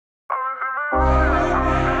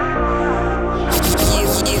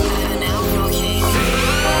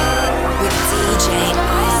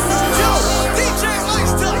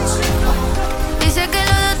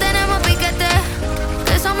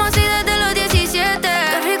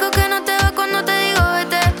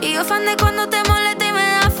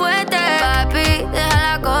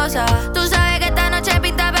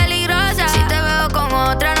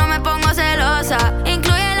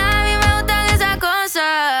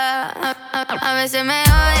A veces me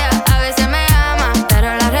odia, a veces me ama,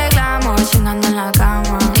 pero la arreglamos chingando en la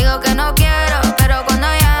cama. Digo que no quiero, pero cuando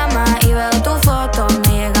llama y veo tu foto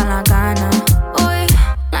me llegan las ganas. Uy,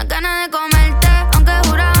 las ganas de comerte, aunque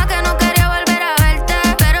juraba que no quería volver a verte.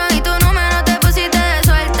 Pero y tu número te pusiste de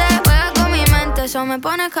suerte. Juegas con mi mente, eso me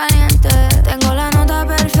pone caliente. Tengo la nota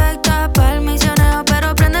perfecta para el misionero,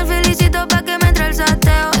 pero prende el felicito pa' que me entre el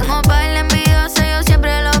sateo. Tengo baile envidioso, yo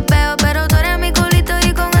siempre los veo, pero tú eres mi culito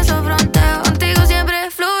y con eso fronteo. Contigo siempre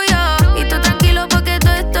fluyo y tú tranquilo porque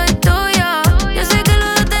todo esto es tuyo. Yo sé que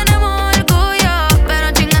los dos tenemos orgullo,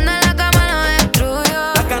 pero chingando en la cama lo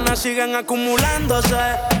destruyo. Las ganas siguen acumulándose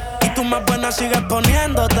y tú más buena sigues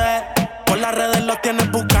poniéndote. Por las redes los tienes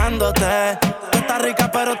buscándote. Tú estás rica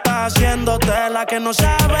pero estás haciéndote la que no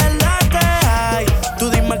sabe la que hay. Tú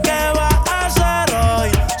dime qué vas a hacer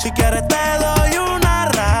hoy. Si quieres te doy una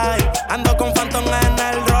ride. Ando con Phantom en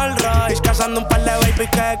el Rolls Royce, cazando un par de babies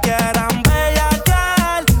que quieran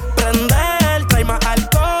bellaquear. Prender, trae más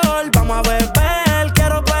alcohol, vamos a beber.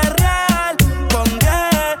 Quiero perrear con 10,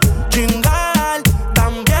 chingar,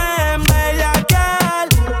 también bellaquear.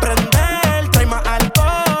 Prender, trae más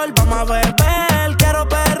alcohol, vamos a beber. Quiero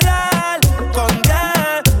perrear con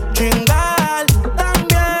 10, chingar,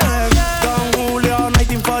 también. Don Julio,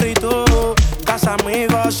 1942, casa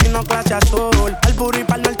amigos, sino clase azul. Al burri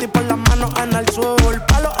pa'l norte y por las manos en el sur.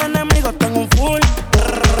 Pa' los enemigos tengo un full.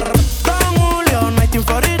 Don Julio,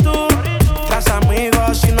 1942, casa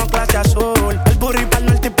amigos, sino clase azul. El burri pa'l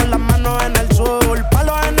norte y por las manos en el sur. Pa'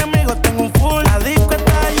 los enemigos tengo un full. La disco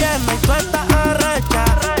está llena y tú estás arrecha,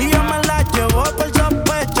 y yo me la llevo por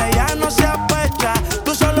sospecha. Ya no se apecha,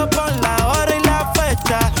 tú solo pon la hora y la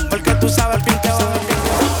fecha, porque tú sabes bien que va.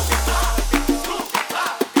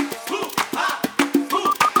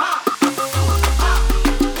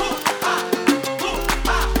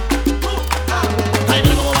 Ay,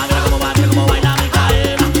 mira cómo va, mira cómo va, mira cómo baila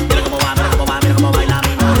Micaela. Mira cómo va, mira cómo va, mira cómo baila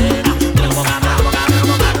mi morena. Mira cómo va, mira cómo va, mira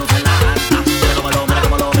cómo va, luce la alta.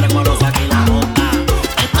 Mira cómo lo saca y la bota.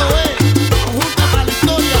 Esto es Junta para la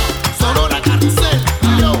Historia, Sonora Carrusel,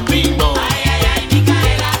 Yo Bimbo. Ay, ay, ay,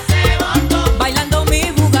 Micaela se botó. Bailando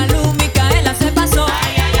mi bugalú, Micaela se pasó.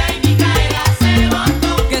 Ay, ay, ay, Micaela se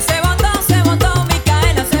botó. Que se botó,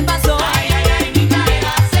 Micaela se pasó. Ay, ay, ay,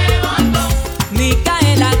 Micaela se botó.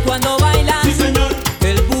 Micaela cuando baila, Sí, señor,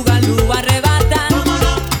 el bugalú arrebata. cómo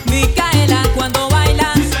no, Micaela cuando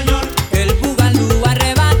baila, sí, señor, el bugalú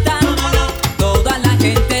arrebata. cómo no, Toda la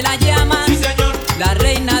gente la llama sí, señor. la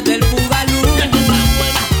reina del bugalú. Mira que está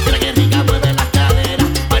buena, mira que rica, mueve las caderas.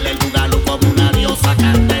 Baila el bugalú como una diosa,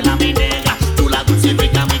 candela mi negra. Chula, dulce y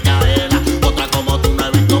rica Micaela. Otra como tú no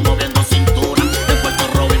he visto moviendo cintura. En Puerto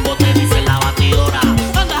Robin, bote dice la batidora.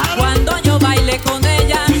 Anda, jalo. Cuando yo bailé con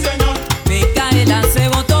ella, Sí, señor, Micaela se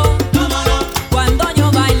botó. cómo no, Cuando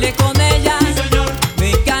yo bailé con ella, sí, señor,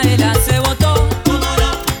 Micaela se botó. cómo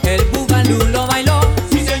no, El bugalú lo bailó,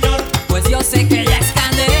 sí, señor. pues yo sé que ella es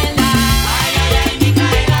candela. Ay, ay, ay,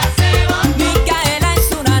 Micaela se botó. Micaela es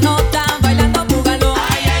una nota bailando bugalú.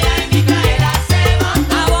 Ay, ay, ay, Micaela se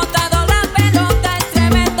botó. Ha botado la pelota, es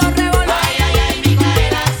tremendo revolú. Ay, ay, ay,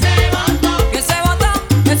 Micaela se botó. Que se botó,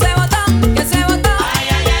 que se botó, que se botó. Ay,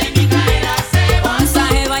 ay, ay, Micaela se botó.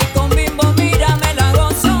 Pasaje va y con Bimbo, mira, me la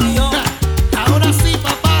gozo yo. Ahora sí,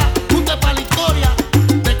 papá, Junta para la Historia,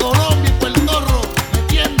 de Colombia y Puerto Rico,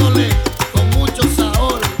 metiéndole con mucho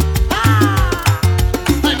sabor.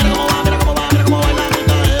 Ay, mira cómo va, mira cómo va, mira cómo baila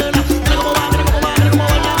Micaela. Mira cómo va, mira cómo va, mira cómo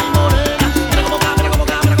baila mi morena. Mira cómo va, mira cómo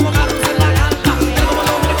va, mira cómo va, luce la gata. Mira cómo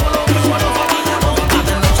lo saca y la bota.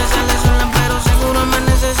 De noche sale sola, pero seguro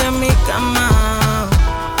amaneces en mi cama.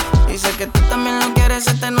 Dice que tú también lo quieres,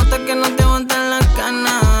 se te nota que no te aguantan las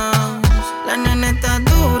ganas. La nena está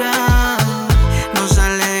dura, no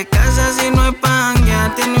sale de casa si no es pan,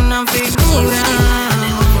 ya tiene una figura.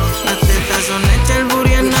 Las tetas son hechas, el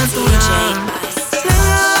booty es natural.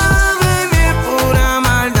 La baby es pura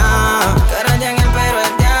maldad, cara ya en el pelo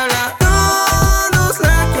es diabla. Todos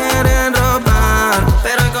la quieren robar,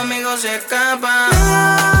 pero hoy conmigo se escapa.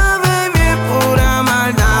 La baby es pura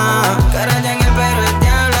maldad, cara ya en el pelo es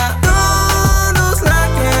diabla. Todos la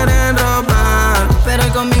quieren robar, pero hoy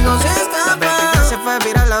conmigo se escapa. La vez que se fue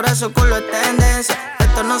viral, ahora su culo es tendencia.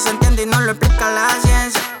 Esto no se entiende y no lo explica la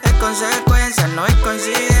ciencia. Es consecuencia, no es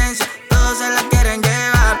coincidencia. Todos se la quieren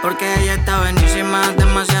llevar porque ella está buenísima,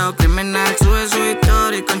 demasiado criminal. Sube su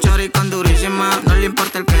historia y con chori con durísima. No le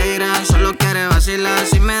importa el que dirán, solo quiere vacilar.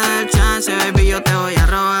 Si me da el chance, baby, yo te voy a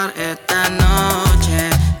robar esta noche.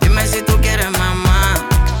 Dime si tú quieres, mamá.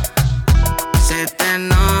 Se te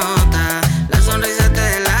nota, la sonrisa te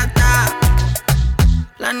delata.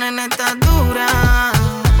 La nena está dura,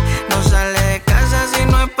 no sale de casa si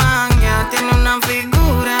no es pan, ya tiene una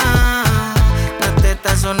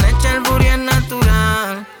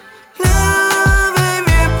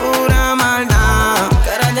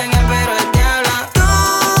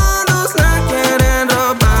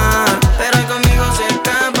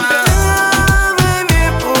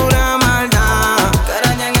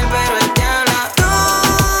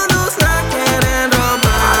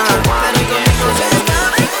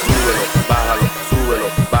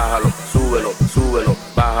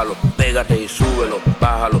pégate y súbelo,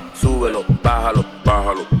 bájalo, súbelo, bájalo,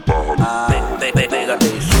 bájalo, bájalo. Pégate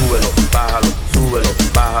y súbelo, bájalo, súbelo,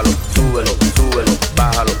 bájalo, súbelo, súbelo,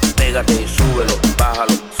 bájalo. Pégate y súbelo,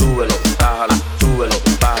 bájalo, súbelo, bájalo, súbelo,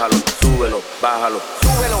 bájalo, súbelo, bájalo.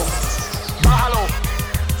 Súbelo, bájalo,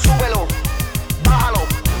 súbelo, bájalo,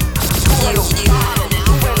 súbelo, bájalo.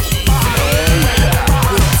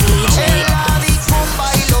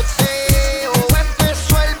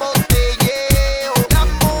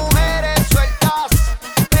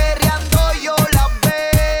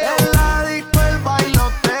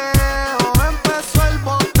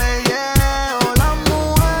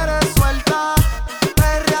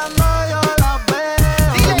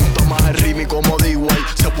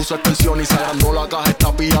 Atención y se agrandó la caja,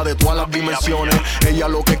 esta pilla de todas las dimensiones. Ella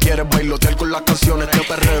lo que quiere es bailotear con las canciones. Este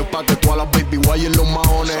perreo es pa' que todas las baby guayen los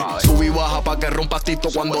maones. Subí y baja pa' que rompas tito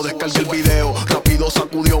cuando descargue el video. Rápido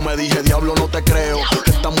sacudió, me dije, diablo no te creo.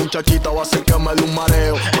 Esta muchachita va a hacer que me dé un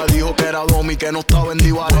mareo. Me dijo que era Domi, que no estaba en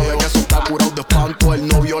divareo. Que eso está curado de espanto, el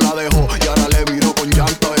novio la dejó y ahora le viró con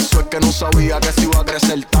llanto. Eso es que no sabía que se iba a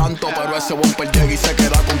crecer tanto. Pero ese bumper llega y se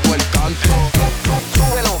queda con todo el canto.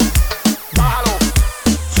 Súbelo, bájalo.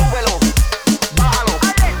 Súbelo, bájalo,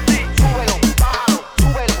 súbelo, bájalo,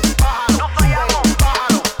 súbelo, bájalo, no fallamos,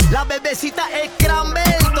 bájalo. La bebecita es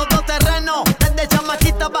Cranberry, todo terreno. Desde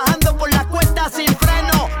chamaquita bajando por la cuesta sin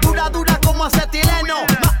freno. Dura, dura como acetileno,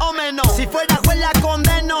 más o menos. Si fuera juez la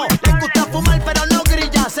condeno. Le gusta fumar pero no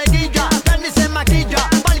grilla, seguilla. Ni se maquilla,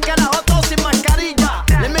 pa'l carajo todo sin mascarilla.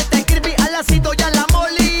 Le mete creepy al ácido y a la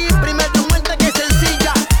moli. Primero muerte que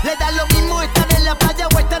sencilla. Le da lo mismo estar en la playa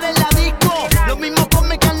o estar en la disco. Lo mismo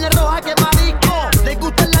come carne roja que marisco. Le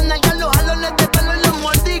gustan las nalgas, los jalones de pelo y los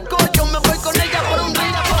mordiscos. Yo me voy con ella por un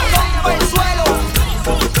día, rompe el suelo.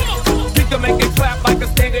 You can make it clap like a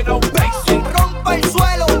standing ovation. Rompe el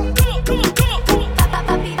suelo.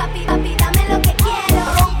 Papi, papi, papi, dame lo que quiero.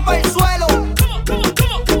 Rompe el suelo.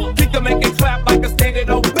 You can make it clap like a standing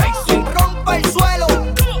ovation. Rompe el suelo.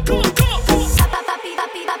 Papi,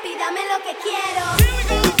 papi, papi, dame lo que quiero.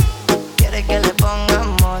 Quiere que le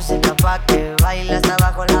pongamos música pa' que baile hasta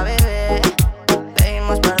abajo la bebé.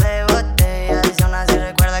 Pedimos par de botellas y aún así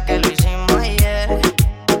recuerda que lo hicimos ayer.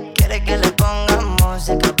 Quiere que le pongamos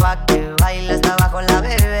música pa' que baile hasta abajo la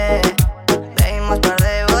bebé. Pedimos par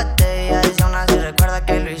de botellas y aún así recuerda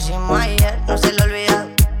que lo hicimos ayer. No se le olvida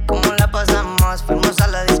cómo la pasamos. Fuimos a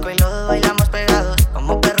la disco y los dos bailamos pegados,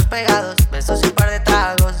 como perros pegados. Besos y un par de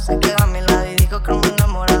tragos. Se quedó a mi lado y dijo que me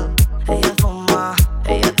enamorado. Ella fuma,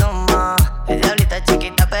 ella toma. Es diablita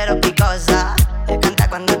chiquita pero picosa. Le canta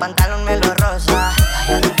cuando el pantalón me lo roza. A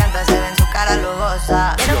ella le encanta, se ve en su cara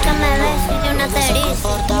lujosa. Quiero que me beses de una teriza.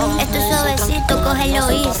 Esto es suavecito, cógelo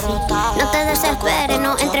easy. No te desesperes,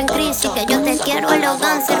 no entre en crisis. Que yo te quiero a los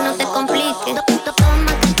gánster, no te compliques.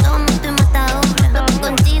 Toma, que toma, estoy matadora.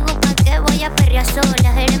 Contigo, ¿pa' qué voy a perrear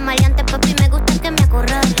sola? Eres maleante, papi, me gusta que me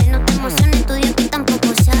acorrales. No te emociones, tu día que tampoco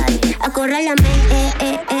sale. Acorrálame,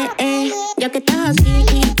 ya que estás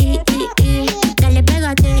aquí, dale,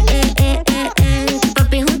 pégate,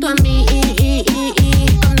 papi, junto a mí,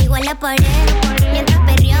 conmigo en la pared, mientras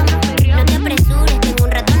perreamos, no te apresures, que en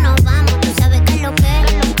un rato nos vamos, tú sabes que es lo que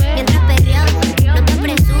es, mientras perreamos, no te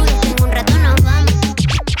apresures, que en un rato nos vamos.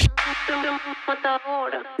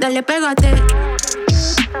 Dale, pégate,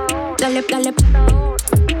 dale, dale,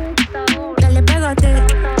 dale, pégate,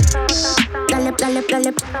 dale, dale,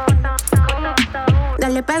 dale.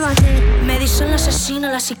 Dale, pégate. Me dicen la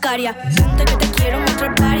asesina, la sicaria. Gente que te quiero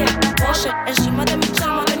mostrar varias. Pose encima de mi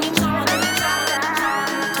cama, encima de mi cama.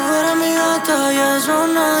 Tú eres mi gata y eso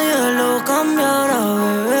nadie lo cambiará,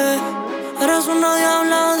 bebé. Eres una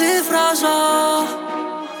diabla disfrazada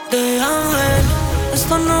de ángel.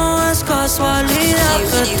 Esto no es casualidad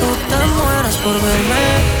que tú te mueras por verme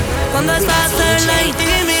cuando estás en la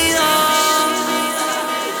intimidad.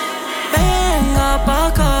 Venga pa'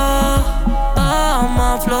 acá,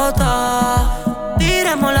 vamos a flotar.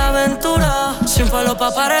 Tiremos la aventura. Sin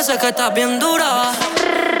falopa parece que estás bien dura.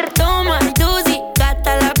 Toma Tusi,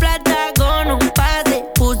 gasta la plata con un pase.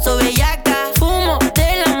 Puso bellaca, fumo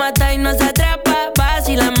de la mata y no se atrapa.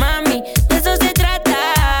 Vacila mami, de eso se trata.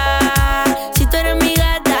 Si tú eres mi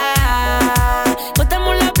gata,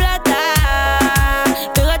 botamos la plata.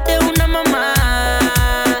 Pégate una mamá.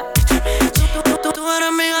 Tú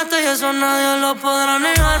eres mi gata y eso nadie lo podrá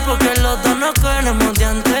negar, porque los dos nos queremos de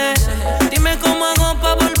antes. Dime cómo hago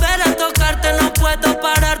pa' volver a tocarte. No puedo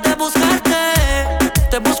parar de buscarte.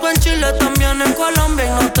 Te busco en Chile, también en Colombia. Y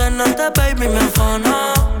no tenerte, baby, me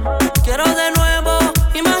afana. Quiero de nuevo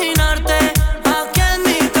imaginarte aquí en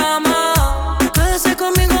mi cama. Quédese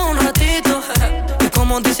conmigo un ratito. Y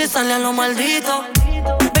como dice, sale a lo maldito.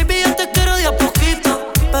 Baby, yo te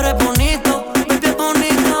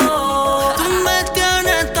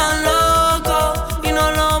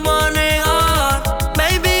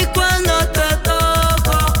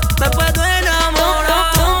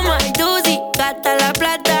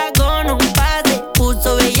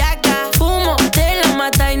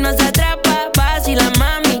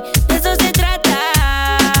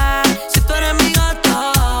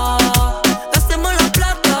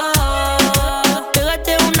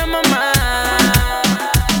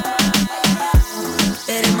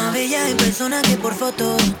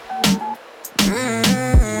foto.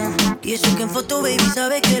 Y eso que en foto, baby,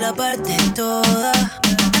 sabe que la parte es toda.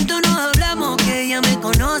 Tanto nos hablamos que ella me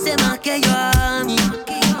conoce más que yo a mí.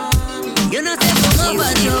 Yo no sé cómo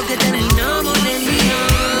pasó que terminamos en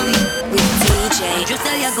Miami. Yo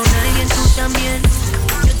salía con alguien, tú también.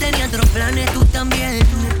 Yo tenía otros planes, tú también.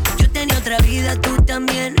 Yo tenía otra vida, tú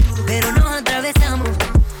también. Pero nos atravesamos.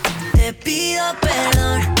 Te pido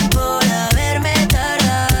perdón por haberme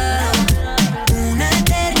tardado una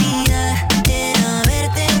eternidad en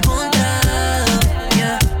haberte encontrado,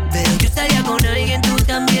 yeah. Pero yo salía con alguien, tú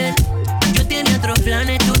también. Yo tenía otros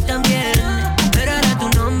planes, tú también. Pero ahora tu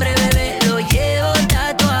nombre, bebé, lo llevo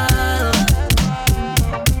tatuado.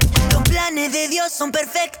 Los planes de Dios son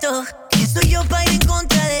perfectos. ¿Quién soy yo para ir en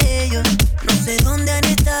contra de ellos? No sé dónde han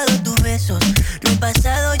estado tus besos. Lo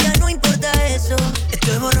pasado ya no importa eso.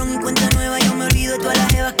 Estoy borrón y cuenta nueva. Yo me olvido de todas las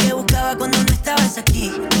jevas que buscaba cuando no estabas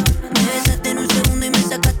aquí. Me besaste en un segundo y me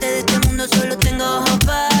sacaste de este mundo. Solo tengo ojos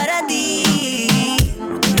para ti.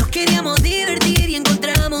 Nos queríamos divertir y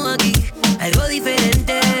encontramos aquí algo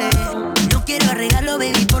diferente. No quiero arreglarlo,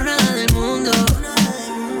 baby, por nada del mundo.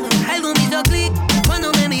 Algo me hizo clic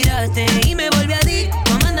cuando me miraste y me volví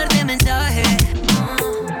adicto a mandarte mensajes.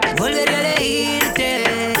 Volveré a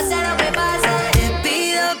elegirte. Pasa lo que pasa, te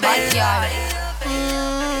pido perdón.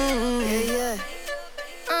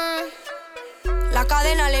 La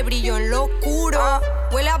cadena le brilló en lo oscuro.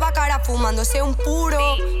 Huele a bacara fumándose un puro.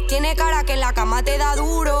 Tiene cara que en la cama te da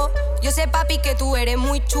duro. Yo sé, papi, que tú eres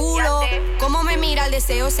muy chulo. Cómo me mira, el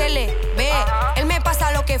deseo se le ve. Él me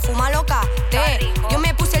pasa lo que fuma loca. Yo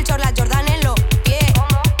me puse el short, la Jordan en los pies.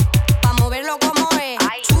 Pa' moverlo como es.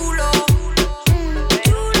 Chulo.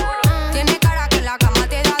 Tiene cara que en la cama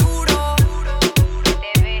te da duro.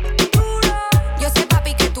 Yo sé,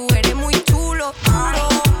 papi, que tú eres muy chulo.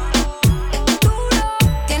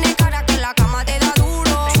 Tiene cara que en la cama te da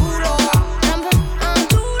duro. Chulo.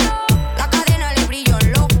 La cadena le brilló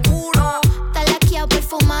en lo oscuro. Está laqueado,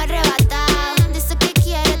 perfumado, arrebatado. Dice que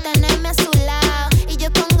quiere tenerme a su lado. Y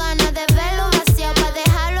yo con ganas de verlo vaciado, pa'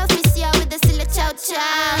 dejarlo oficial y decirle chao,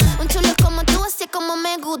 chao. Un chulo como tú, así como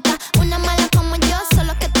me gusta. Una mala como yo,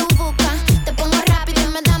 solo que tú buscas. Te pongo rápido y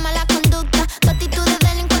me da mala conducta. Tu actitud de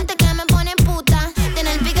delincuente que me pone puta.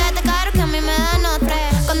 Tiene el piquete caro que a mí me da nota.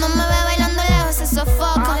 Cuando me ve bailando lejos se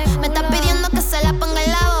sofoca. Me está pidiendo que se la ponga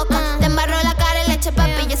en la boca. Te embarro la cara y leche,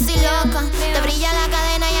 papi, yo soy loca. Te brilla la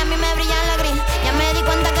cadena y a mí me brilla la gris. Ya me di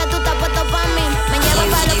cuenta que tú estás puesto pa' mí. Me llevo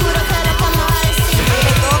pa' lo oscuro, pero como a decir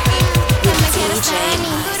que me quieres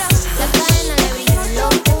venir. La cadena le brilla en lo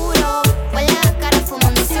oscuro. Huele a cara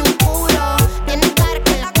fumándose un puro. Tiene cara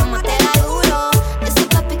que en la cama te da duro. Yo sé,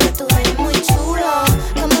 papi, que tú eres muy chulo.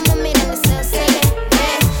 Como me mira, el deseo se le ve.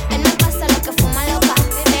 Él me pasa lo que fuma loca.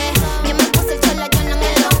 Yo me puse el chola, yo no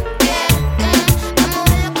me lo pies. Vamos a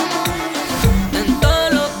verlo como En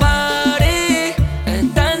todos los parties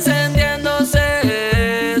está encendiéndose.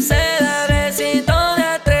 Se da besito de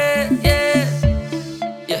a tres,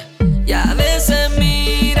 yeah. Y a veces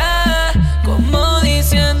mira como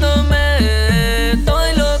diciéndome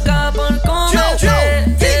estoy loca por comerte.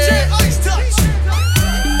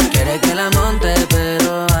 Quiere que la monte,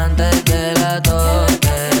 pero antes que la toque.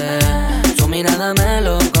 Su mirada me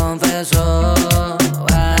lo confesó.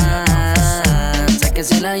 Sé que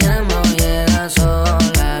si la llamo llega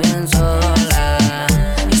sola, bien sola.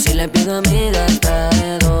 Y si le pido amiga está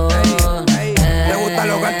de dos. Te gusta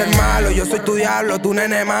lo el malo, yo soy tu diablo, tu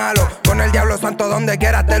nene malo. Con el diablo santo donde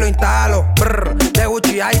quieras te lo instalo. Brr, de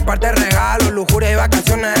Gucci hay parte de regalos, lujuria y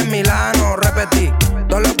vacaciones en Milano. Repetí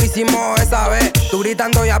todo lo que hicimos esa vez. Tú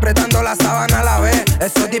gritando y apretando la sábana a la vez.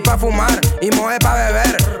 Eso es pa' fumar y moje pa'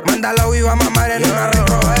 beber. Mándalo viva a mamar en una Range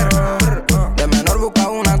Rover. De menor busca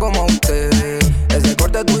una como usted. Ese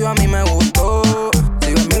corte tuyo a mí me gustó.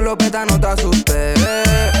 Si ves mi glopeta no te asustes.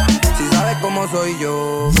 Si sabes cómo soy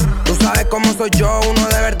yo, tú sabes cómo soy yo, uno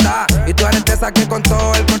de verdad. Y tú eres de esa que con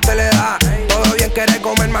todo el corte le da. Todo bien quiere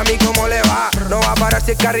comer, mami, ¿cómo le va? No va a parar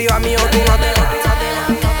si es que arriba mío tú no te vas.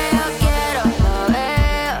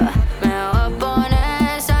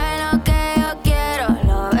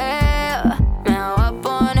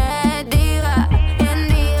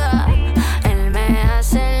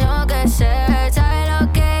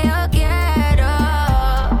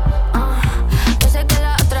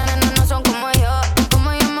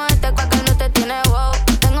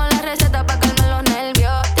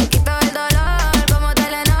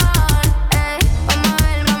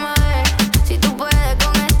 Si tú puedes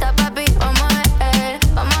con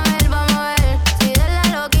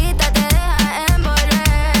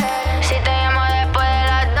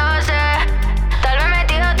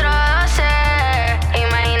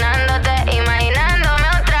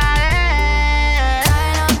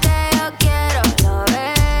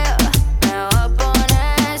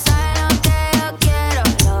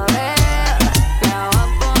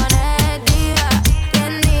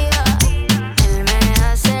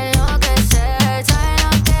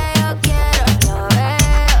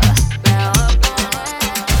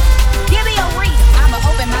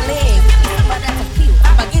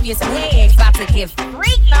you some head. About to get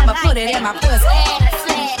freak, I'ma put it in my pussy.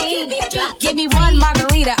 Give me one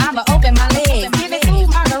margarita, I'ma open my legs. Give me 2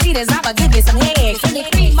 margaritas, I'ma give you some head. Give me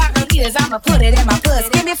 3 margaritas, I'ma put it in my puss.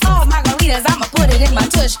 Give me 4 margaritas, I'ma put it in my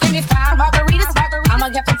tush. Give me 5 margaritas, I'ma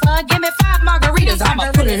get the fun. Give me 5 margaritas,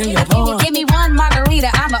 I'ma put it in your puss. Give me 1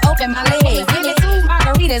 margarita, I'ma open my legs. Give me 2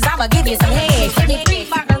 margaritas, I'ma give you some head. Give me 3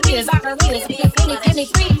 margaritas, give me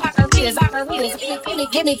 3 margaritas,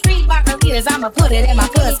 give me 3 margaritas, I'ma put it in my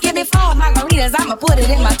puss. Give me 4 margaritas, I'ma put it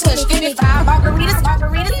in my tush. Give me 5 margaritas,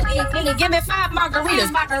 give me 5 margaritas,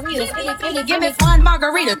 give me 1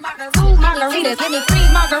 margarita, 2 margaritas, give me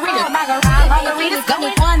 3 margaritas, 5 margaritas, give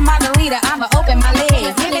me 1 margarita, I'ma open my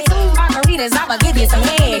legs. Give me 2 margaritas, I'ma give you some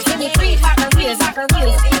head. Give me 3 margaritas,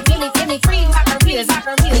 give me 3 margaritas,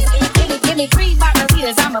 give me 3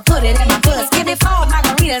 margaritas, I'ma put it in my puss. Give me 4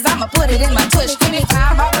 margaritas, I'ma put it in my tush. Give me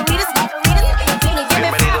 5 margaritas, give me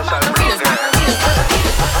 5 margaritas.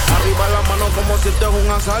 Arriba la mano como si esto es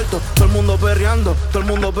un asalto. Todo el mundo perreando, todo el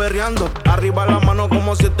mundo perreando. Arriba la mano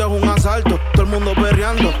como si esto es un asalto. Todo el mundo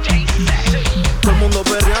perreando. Todo el mundo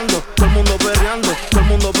perreando, todo el mundo perreando, todo el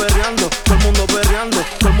mundo perreando, todo el mundo perreando,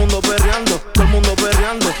 todo el mundo perreando, todo el mundo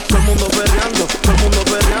perreando, todo el mundo perreando, todo el mundo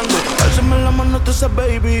perreando. Álzame la mano tú esa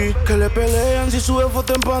baby, que le pelean si sube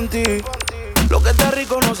foto en panty. Lo que está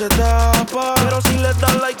rico no se tapa, pero si le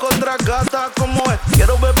das like otra gata, como es.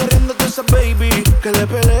 Quiero ver perdiéndote esa baby, que le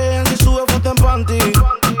pelean si sube foto en panty.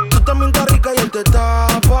 Tú también estás rica y él te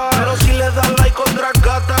tapa, pero si le das like otra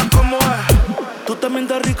gata, como es. Tú también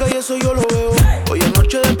estás rica y eso yo lo veo. Hoy es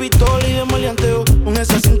noche de pistola y de maleanteo. Con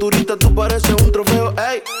esa cinturita tú pareces un trofeo.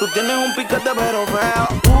 Ey, tú tienes un piquete pero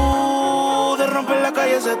feo. De romper la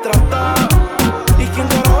calle se trata. ¿Y quién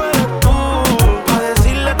te lo eres tú? Pa'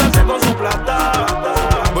 decirle que hace con su plata.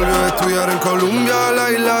 Volvió a estudiar en Colombia,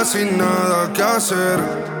 la isla sin nada que hacer.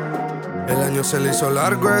 El año se le hizo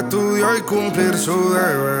largo, estudió y cumplir su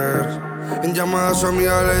deber. En llamada a su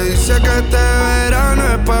amiga le dice que este verano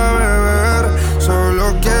es pa' beber.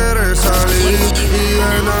 Solo quiere salir y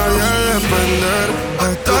de nadie depender.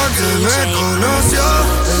 Hasta que me conoció,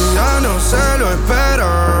 ella no se lo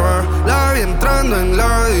esperaba. La vi entrando en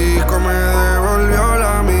la disco, me devolvió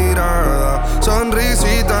la mirada.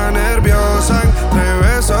 Sonrisita nerviosa, entre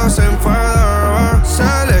besos se enfadaba.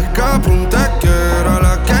 Se le escapó un te quiero a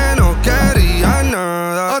la que no quería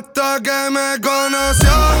nada. Hasta que me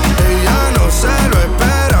conoció, ella no se lo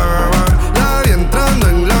esperaba. La vi entrando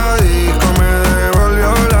en la disco, me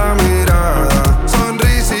devolvió la mirada.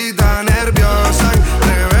 Sonrisita nerviosa,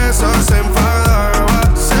 entre besos se enfadaba.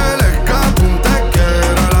 Se le escapó un te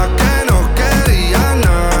quiero a la que no quería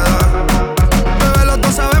nada. Bebé, los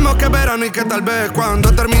dos sabemos que es verano y que tal vez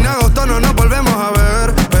cuando termine agosto no nos volvemos a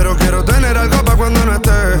ver. Pero quiero tener algo pa' cuando no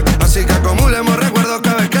esté. Así que acumulemos recuerdos,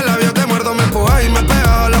 cada vez que el labio te muerdo me empuja y me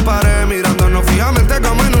pega a la pared. Mirándonos fijamente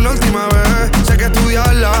como en una última vez. Sé que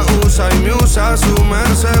estudiar la usa y me usa su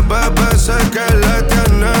merced. Bebé, sé que le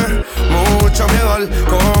tiene mucho miedo al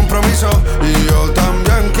compromiso. Y yo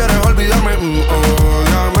también quiero olvidarme,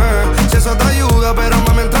 ódiame. Si eso te ayuda, pero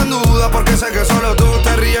me entra en duda. Porque sé que solo tú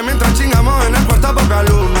te ríes mientras chingamos en el cuarto a poca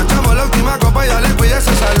luz. Nos echamos la última copa y dale,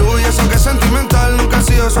 cuídese salud. Y eso que es sentimental nunca ha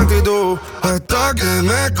sido su actitud. Hasta que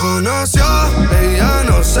me conoció, ella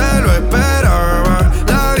no se lo esperaba.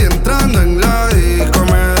 La vi entrando en la disco,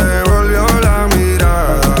 me devolvió la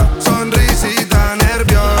mirada. Sonrisita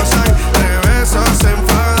nerviosa, entre besos se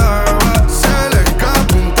enfadaba. Se le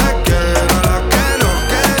escapó un te quiero a la que no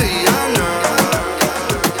quería nada.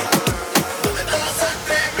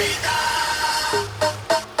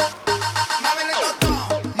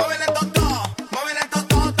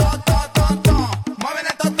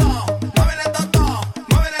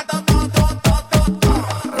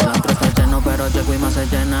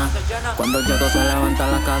 Cuando llego se levanta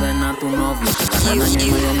la cadena. Tu novio se gana año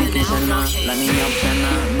y medio mi quincena. La niña obscena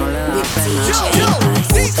no le da pena.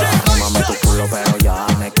 Puta, rímame tu culo pero ya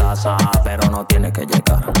me casa, pero no tiene que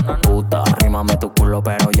llegar. Puta, rímame tu culo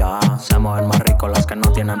pero ya se mueven más rico las que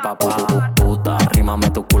no tienen papá. Puta, rímame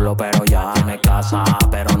tu culo pero ya me casa,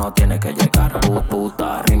 pero no tiene que llegar.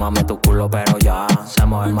 Puta, rímame tu culo pero ya se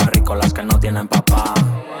mueven más rico las que no tienen papá.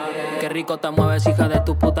 Qué rico te mueves, hija de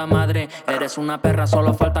tu puta madre. Eres una perra,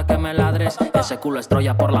 solo falta que me ladres. Ese culo es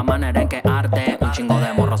Troya por la manera en que arde. Un chingo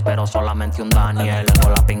de morros, pero solamente un Daniel. Tengo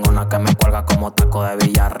la pingona que me cuelga como taco de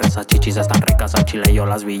billar. Esas chichis están ricas, al chile yo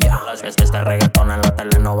las vi ya. Este reggaetón en la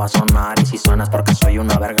tele no va a sonar. Y si suenas porque soy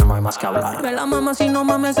una verga, no hay más que hablar. Me la mamas si no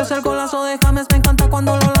mames, es el golazo de James. Me encanta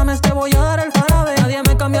cuando lo lames, te voy a dar el jarabe. Nadie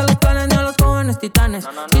me cambia los planes ni a los jóvenes titanes.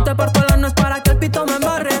 Si te parto la no es para que el pito me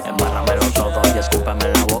embarre. Embárramelo todo y escúpeme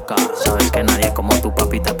en la boca. Sabes que nadie como tu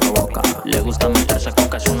papi te provoca. Le gusta meterse con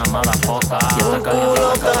que es una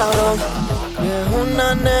quedan. Y es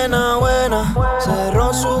una nena buena,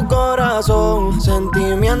 cerró su corazón,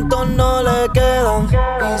 sentimientos no le quedan.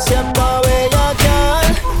 Y si es pa'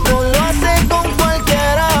 bellaquear, no lo hace con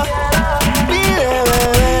cualquiera. Pide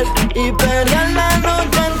beber y pelear la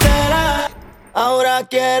noche entera. Ahora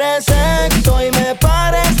quiere sexo y me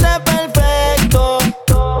parece perfecto.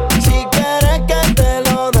 Si quieres que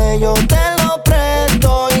te lo dé, yo te lo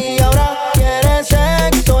presto. Y ahora quiere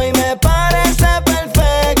sexo y me parece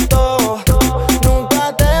perfecto.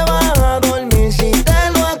 Nunca te vas a dormir si te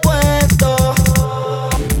lo acuesto.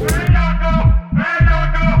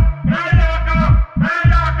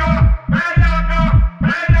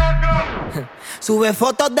 Sube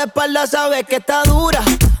fotos de espalda, sabes que está dura,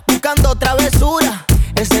 buscando travesura.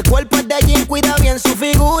 Ese cuerpo es de jean, cuida bien su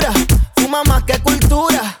figura. Fuma más que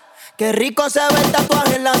cultura. Qué rico se ve el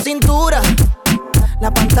tatuaje en la cintura.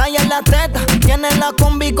 La pantalla en la teta, tiene la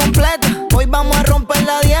combi completa. Hoy vamos a romper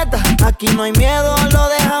la dieta. Aquí no hay miedo, lo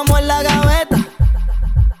dejamos en la gaveta.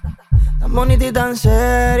 Tan bonita y tan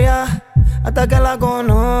seria, hasta que la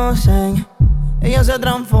conocen. Ella se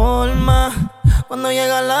transforma cuando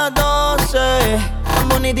llegan las 12. Tan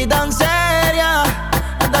bonita y tan seria,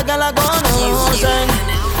 hasta que la conocen.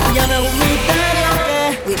 Ya no es un misterio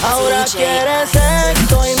que ahora quiere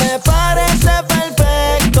sexo y me parece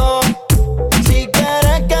perfecto. Si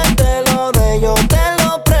quieres que te lo dé, yo te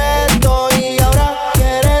lo presto. Y ahora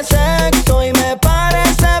quiere sexo y me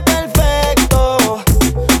parece perfecto.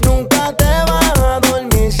 Nunca te vas a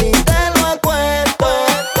dormir si te lo acuesto.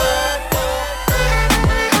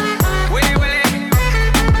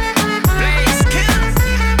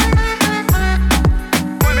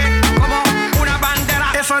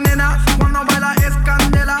 Esa nena cuando baila es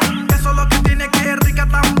candela. Eso es lo que tiene, que es rica,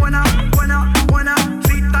 tan buena. Buena, buena,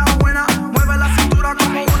 sí está buena. Mueve la cintura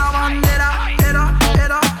como una bandera. Era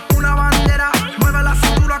una bandera. Mueve la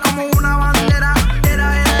cintura como una bandera. Era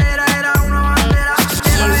una bandera. Era una bandera.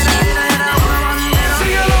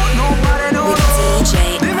 Síguelo, no pare, no.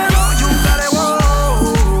 Dímelo, yúntale,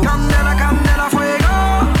 wow. Candela, candela, fuego.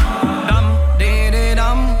 Dam, de,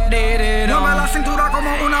 dam, de, dam. Mueve la cintura como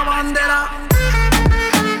una bandera.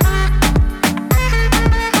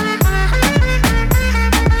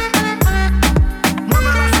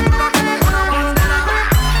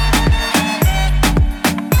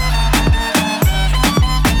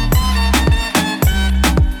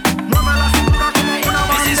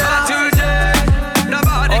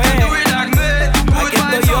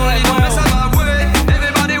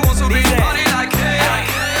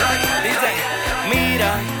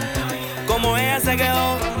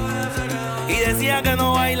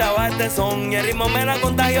 Y el ritmo me la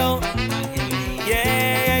contagió.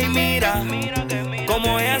 Yeah, y mira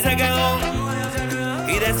como ella se quedó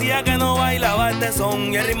y decía que no bailaba este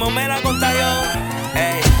son. Y el ritmo me la contagió.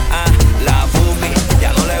 Ey, la pupi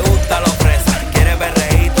ya no le gusta los fresas, quiere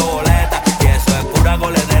berreíto, boleta. Y eso es pura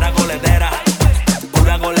coletera, coletera.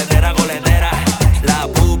 Pura coletera, coletera. La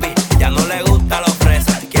pupi ya no le gusta los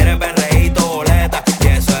fresas, quiere berreíto, boleta. Y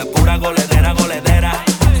eso es pura coletera, coletera.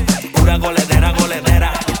 Pura coletera,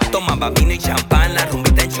 coletera. Tomaba vino y champán, la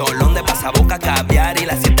rumbita en cholón, de pasaboca, caviar y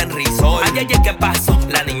la siesta en risol. Ay, ay, ¿qué pasó?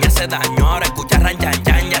 La niña se dañó, ahora escucha ranchan,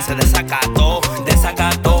 ya se desacató.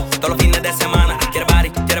 Todos los fines de semana. Quiere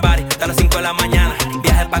body, hasta las 5 de la mañana.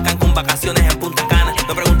 Viajes pa' Cancún, vacaciones en Punta Cana.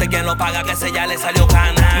 No pregunte quién lo paga, que ese ya le salió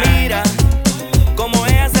cana. Mira como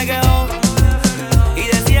ella se quedó y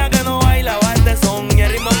decía que no bailaba este son. Y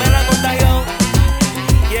el ritmo me la contagió.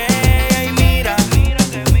 Yeah, y mira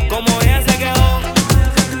como ella se quedó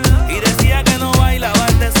y decía que no bailaba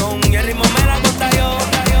este son. Y el ritmo me la contagió.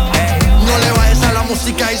 No le bajes a la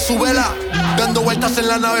música y súbela. Dando vueltas en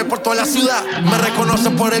la nave por toda la ciudad. Me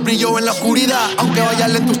reconocen por el brillo en la oscuridad. Aunque vaya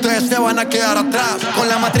lento, ustedes se van a quedar atrás. Con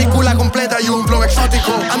la matrícula completa y un flow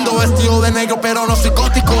exótico. Ando vestido de negro pero no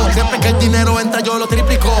psicótico. Siempre que el dinero entra yo lo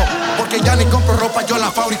triplico. Porque ya ni compro ropa, yo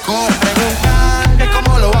la fabrico. Preguntan que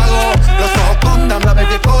cómo lo hago. Los ojos contan, la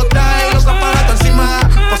baby cota y los aparatos encima.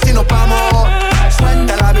 Por si nos vamos.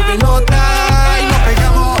 Suelta la baby nota y nos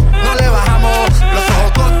pegamos. No le bajamos. Los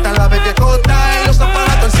ojos contan, la baby cota y los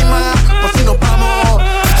aparatos encima. Por si nos vamos.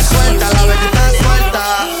 Suelta la baby, tan suelta.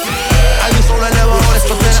 Hay un solo elevador,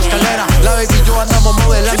 esto es de la escalera. La baby y yo andamos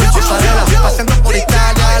modelando en pasarelas. Paseando por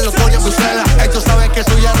Italia, en los Toños Bruselas. Ellos saben que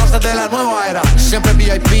soy ya no sé de la nueva era. Siempre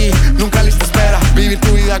VIP, nunca lista espera. Vivir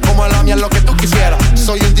tu vida como la mía es lo que tú quisieras.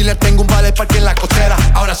 Soy un dealer le tengo un vale parque en la costera.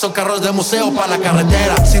 Ahora son carros de museo para la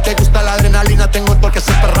carretera. Si te gusta la adrenalina, tengo el toque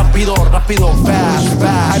súper rápido, rápido, fast,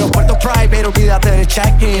 fast. Aeropuerto private, olvídate del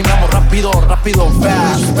check-in. Vamos rápido, rápido,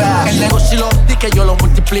 fast, fast. El negocio lo di que yo lo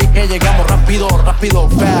multiplique. Llegamos rápido, rápido,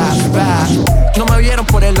 fast, fast. No me vieron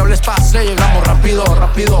por el doble espacio. Llegamos rápido,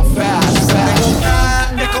 rápido, fast, fast. Me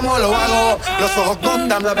gusta de cómo lo hago. Los ojos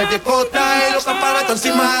contan la bellezcota y los zapatos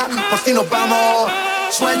encima. Por si nos vamos,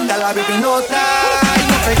 suelta la bebinota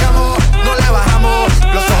y nos pegamos, no le bajamos.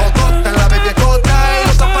 Los ojos contan la bellezcota y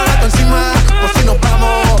los zapatos encima. Por si nos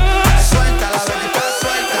vamos, suelta la bebita,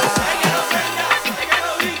 suelta. Es que no prenda, es que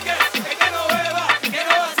no brinque, es que no beba, que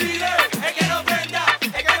no vacile. Es que no prenda,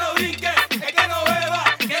 es que no brinque, es que no beba,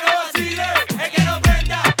 que no vacile. Es que no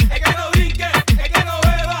prenda, es que no brinque, es que no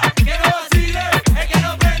beba, que no vacile. Es que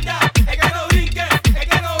no prenda, es que no brinque, es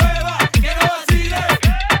que no beba, que no vacile.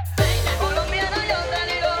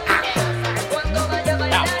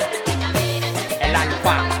 El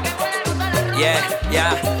alfa.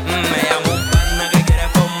 Me llamo un pana que quiere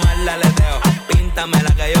formarla, leteo.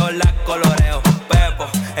 Píntamela que yo la coloreo. Pepo,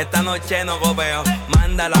 esta noche no copeo.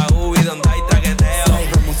 Manda la UBI donde hay traqueteo. Si hay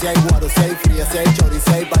romo, si hay guaro, si hay fría, si hay chori,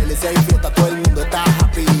 si hay baile, si hay fiesta, todo el mundo está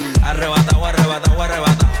happy. Arrebatao, arrebatao,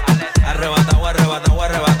 arrebatao. Arrebatao, arrebatao,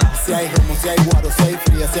 arrebatao. Si hay romo, si hay guaro, si hay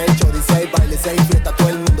fría, si hay chori, si hay baile, si hay fiesta, todo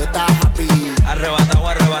el mundo está happy. Arrebatao,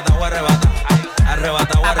 arrebatao, arrebatao.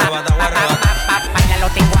 Arrebatao, arrebatao, arrebatao. Baila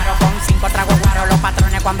los tinguaros con 5 tragos guaros. Los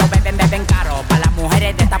patrones cuando beben, beben caro. Pa' las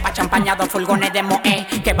mujeres de tapa champaña, 2 furgones de moe.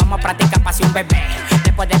 Que vamos a practicar pa' si un bebé.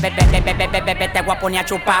 Después de bebé, te voy a poner a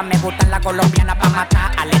chupar. Me gustan la colombiana pa'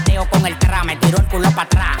 matar. Aleteo con el tra, me tiro el culo pa'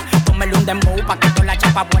 atrás. Pónmele un dembow pa' que todas las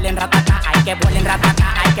chapas vuelen ratata. Hay que vuelen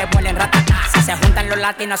ratata, hay que vuelen ratata. Si se juntan los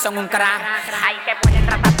latinos son un crack. Hay que vuelen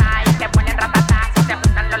ratata, hay que vuelen ratata. Si se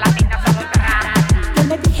juntan los latinos son un crack. Yo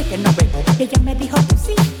le dije que no bebo, y ella me dijo tú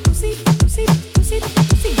sí, tú sí, tú sí, tú sí,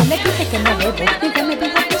 tú sí. Yo le dije que no bebo, y ella me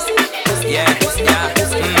dijo tú sí, tú sí.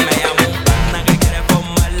 Me llamo un pana que quiere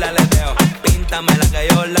formarla, leteo. Píntamela que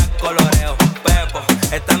yo la coloreo. Pepo,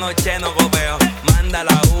 esta noche no copeo. Manda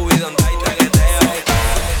la UBI donde hay traqueteo.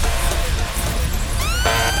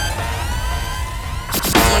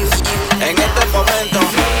 En este momento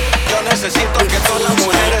yo necesito que todas las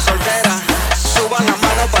mujeres solteras suban las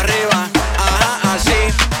manos para arriba. Ajá,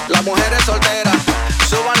 así. Las mujeres solteras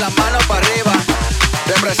suban las manos para arriba.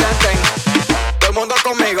 Representen todo el mundo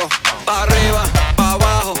conmigo. Pa' arriba, pa'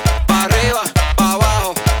 abajo, pa' arriba, pa'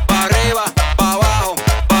 abajo, pa' arriba, pa' abajo,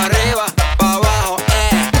 pa' arriba, pa' abajo.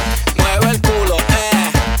 Mueve el culo,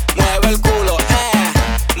 mueve el culo,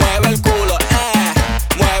 mueve el culo,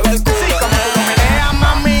 mueve el culo. Sí, como tú lo meneas,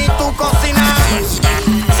 mami, tú cocinas.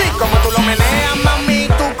 Sí, como tú lo meneas, mami,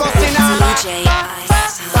 tú cocinas.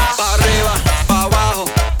 Pa' arriba, pa' abajo,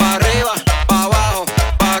 pa' arriba, pa' abajo,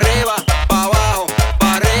 pa' arriba, pa' abajo,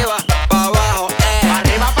 pa' arriba, pa' abajo. Pa'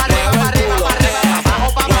 arriba, pa' arriba, pa' arriba, pa' arriba, pa' abajo,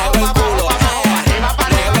 pa' abajo, pa' abajo, pa' arriba, pa'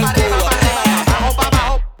 arriba, pa' arriba, pa' arriba, pa' abajo, pa'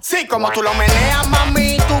 abajo. Sí, como tú lo meneas,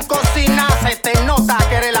 mami, tú cocinas. Se te nota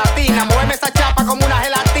que eres latina. Mueve esa chapa como una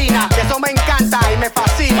gelatina. Que eso me encanta y me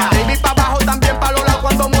fascina. Pa' arriba y pa' abajo, también pa' los lados.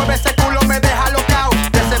 Cuando mueve ese culo me deja locao,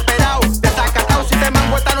 desesperado, desacatao. Si te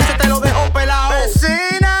mango esta noche te lo dejo pelao.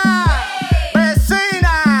 Vecina,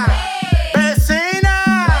 vecina,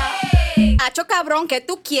 vecina. Hacho cabrón, ¿qué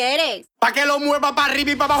tú quieres? Pa' que lo mueva pa'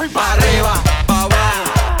 arriba y pa' abajo y Pa' arriba, pa' abajo,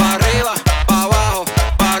 pa' arriba, pa' abajo,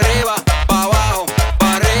 pa' arriba, pa' abajo,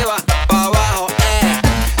 pa' arriba, pa' abajo.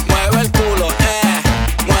 Mueve el culo,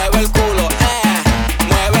 mueve el culo,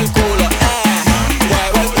 mueve el culo,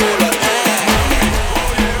 mueve el culo.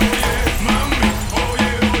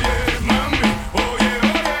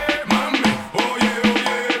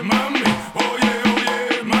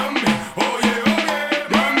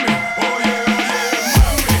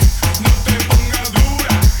 No te pongas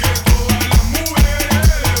dura, que todas las mujeres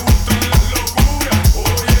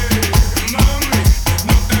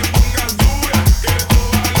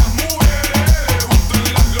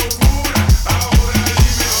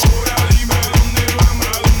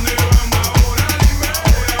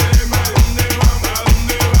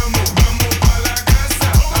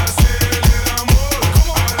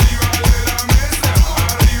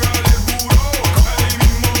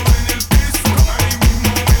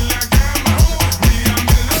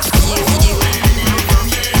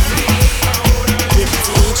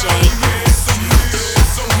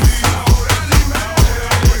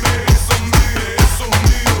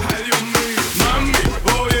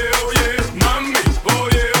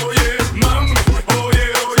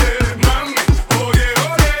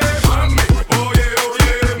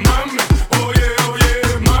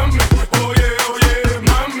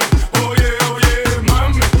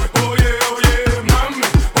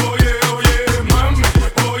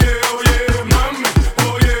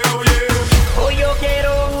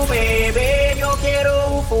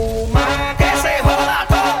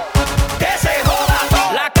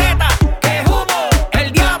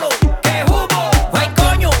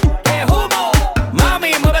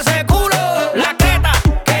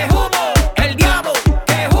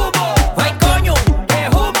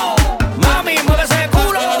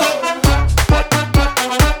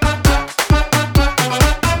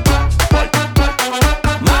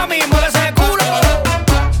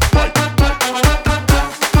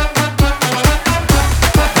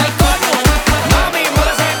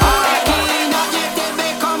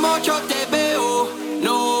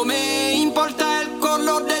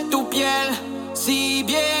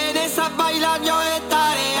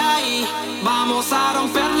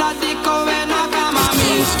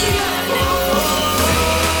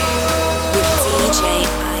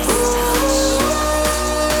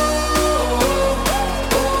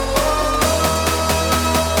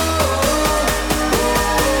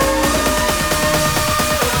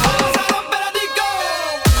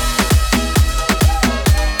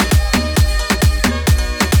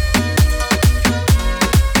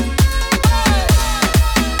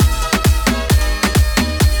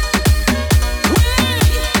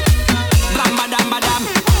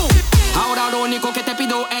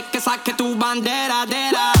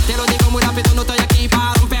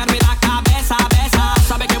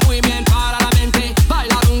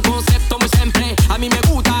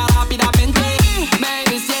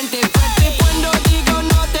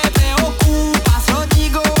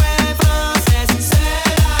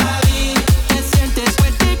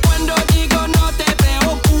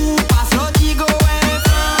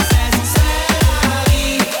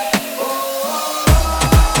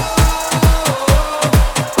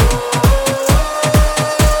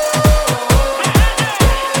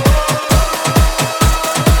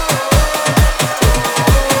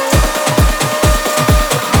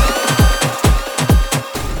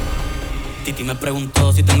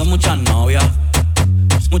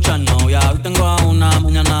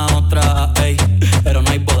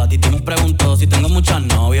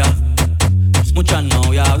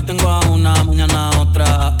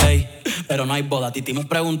hay boda. Titi me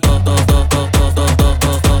preguntó,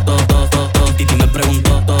 Titi me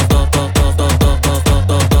preguntó,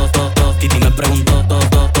 Titi me preguntó,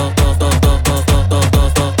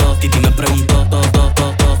 Titi me preguntó, Titi me preguntó,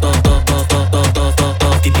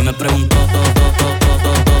 Titi me preguntó,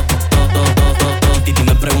 Titi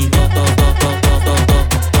me preguntó,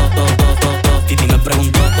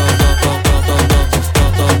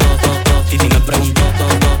 Titi me preguntó.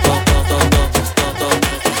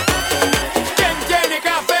 ¿Quién tiene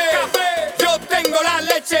café? Yo tengo la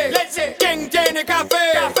leche. ¿Quién tiene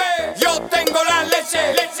café? Yo tengo la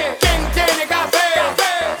leche. ¿Quién tiene café?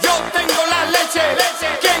 Yo tengo la leche.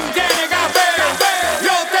 ¿Quién tiene café?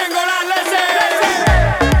 Yo tengo la leche.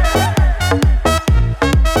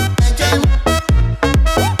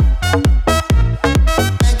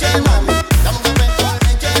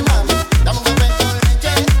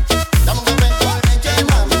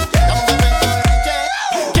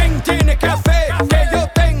 ¿Quién tiene café? Que yo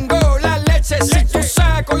tengo la leche. Si tú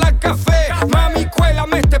saco la café, mami,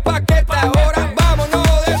 cuélame este paquete. Ahora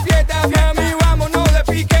vámonos de fiesta, mami, vámonos de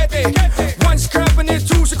piquete. One's company,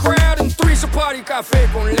 two's a crowd, and three's a party. Café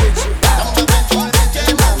con leche.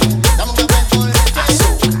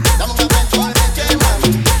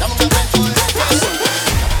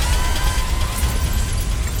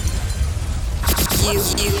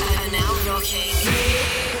 You are now rocking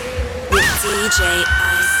with DJ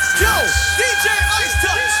Ice. Yo, DJ Ice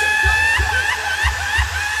Touch.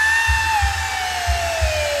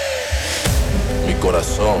 Mi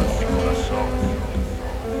corazón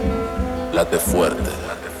late fuerte,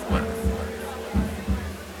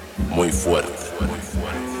 muy fuerte.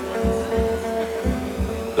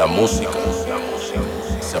 La música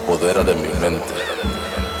se apodera de mi mente,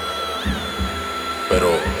 pero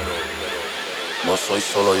no soy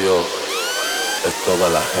solo yo, es toda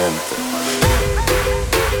la gente.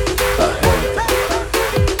 La gente,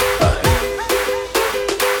 la gente,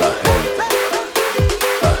 la gente, la gente,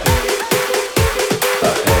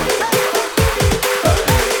 la gente,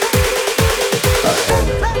 la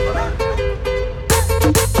gente, la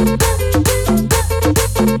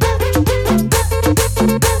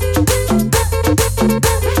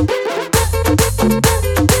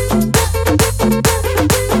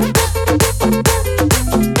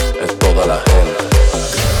es toda la gente.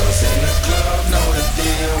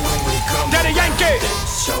 Daddy Yankee.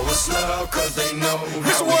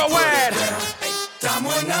 Mr. Worldwide.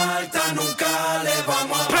 Estamos en alta, nunca le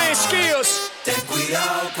vamos a Playing skills. Ten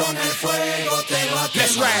cuidado con el fuego, te va a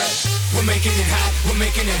Let's quemar. ride. We're making it hot, we're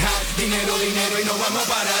making it hot. Dinero, dinero y no vamos a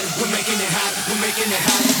parar. We're making it hot, we're making it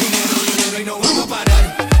hot. Dinero, dinero y no vamos a parar.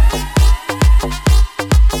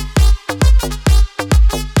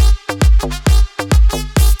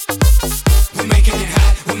 We're making it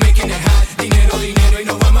hot, we're making it hot. Dinero, dinero y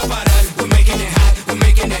no vamos a parar. We're making it hot, we're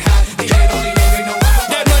making it hot. Dinero, dinero y no vamos a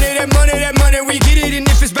parar. That money, we get it. And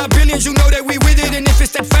if it's about billions, you know that we with it. And if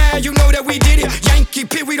it's that fire, you know that we did it. Yankee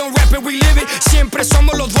P, we don't rap it, we live it. Siempre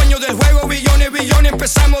somos los dueños del juego. Billones, billones,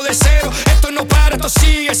 empezamos de cero. Esto no para, esto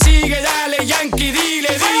sigue, sigue. Dale, Yankee, dile,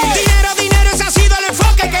 dile. Dinero, dinero, ese ha sido el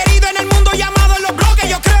enfoque. Querido en el mundo llamado en los bloques.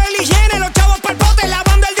 Yo creo en la higiene, los chavos pa'l pote.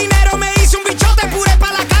 Lavando el dinero, me hice un bichote. Pure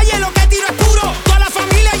pa' la calle, lo que tiro es puro. Toda la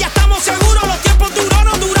familia ya estamos seguros. Los tiempos duros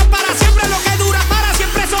no duran para siempre. Lo que dura para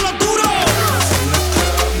siempre son los duros.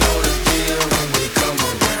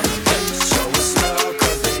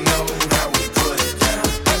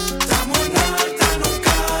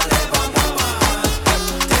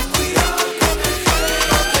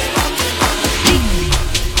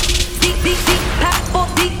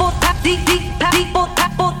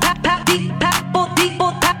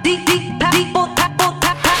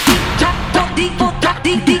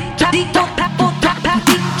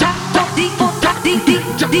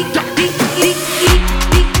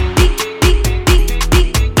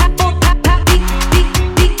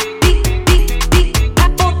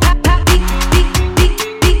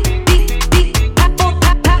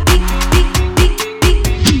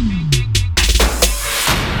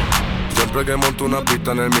 Siempre que monto una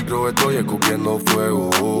pista en el micro estoy escupiendo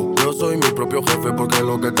fuego. Yo soy mi propio jefe porque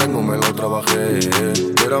lo que tengo me lo trabajé.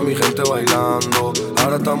 Era mi gente bailando,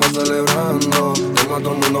 ahora estamos celebrando. Tengo a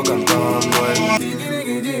todo el mundo cantando.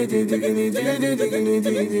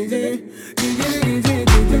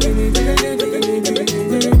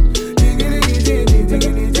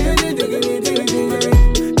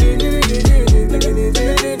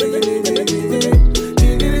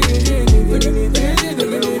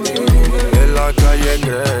 En la calle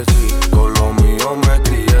crecí, con lo mío me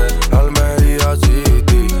crié. Almería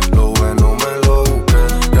City, lo bueno me lo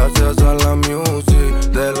busqué. Gracias a la music,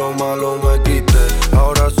 de lo malo me quité.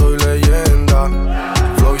 Ahora soy leyenda.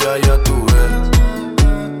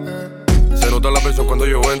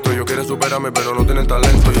 Ellos quieren superarme pero no tienen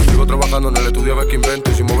talento. Yo sigo trabajando en el estudio a ver qué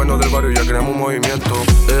invento. Y sin movernos del barrio ya creamos un movimiento.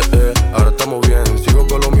 Ahora estamos bien. Sigo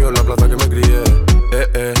con lo mío en la plaza que me crié.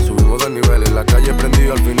 Subimos de nivel en la calle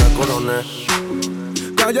prendido, al final coroné.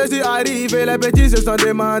 Quand je suis arrivé, les petits se sont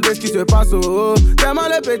demandé ce qui se passe. Oh. Tellement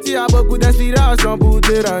le petit a beaucoup d'inspiration pour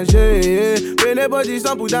déranger. Prenez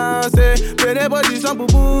position pour danser, prenez position pour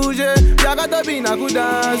bouger. Y'a qu'à te bina pour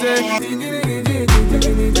danser.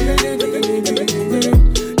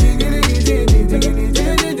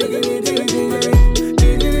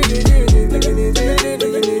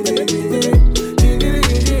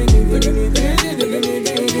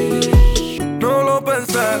 No lo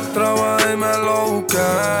pensé, trabajé y me lo busqué.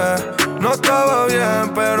 No estaba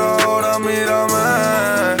bien, pero ahora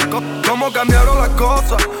mírame. Cómo cambiaron las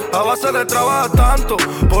cosas, a base de trabajar tanto.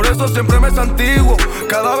 Por eso siempre me santiguo,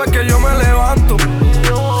 cada vez que yo me levanto.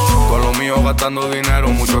 Con lo mío gastando dinero,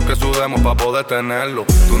 muchos que sudemos pa' poder tenerlo.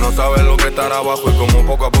 Tú no sabes lo que estar abajo y como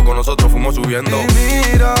poco a poco nosotros fuimos subiendo. Y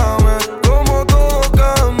mírame, como todo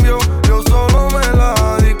cambió. Yo solo me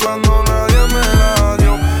la di cuando nadie me la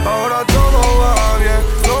dio. Ahora todo va bien,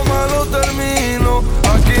 lo malo termino.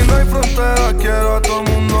 Aquí no hay frontera, quiero a todo el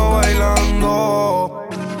mundo bailando.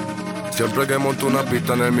 Siempre que monto una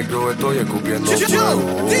pista en el micro estoy escupiendo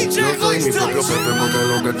fuego. Yo soy mi propio jefe porque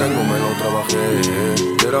lo que tengo me lo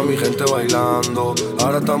trabajé. Quiero a mi gente bailando,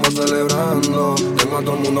 ahora estamos celebrando. Tengo a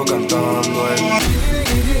todo el mundo cantando.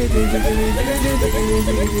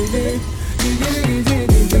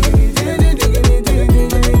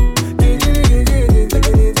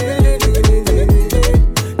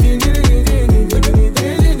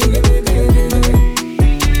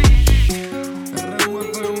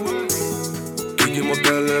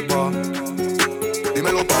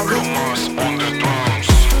 Dímelo, Pablo.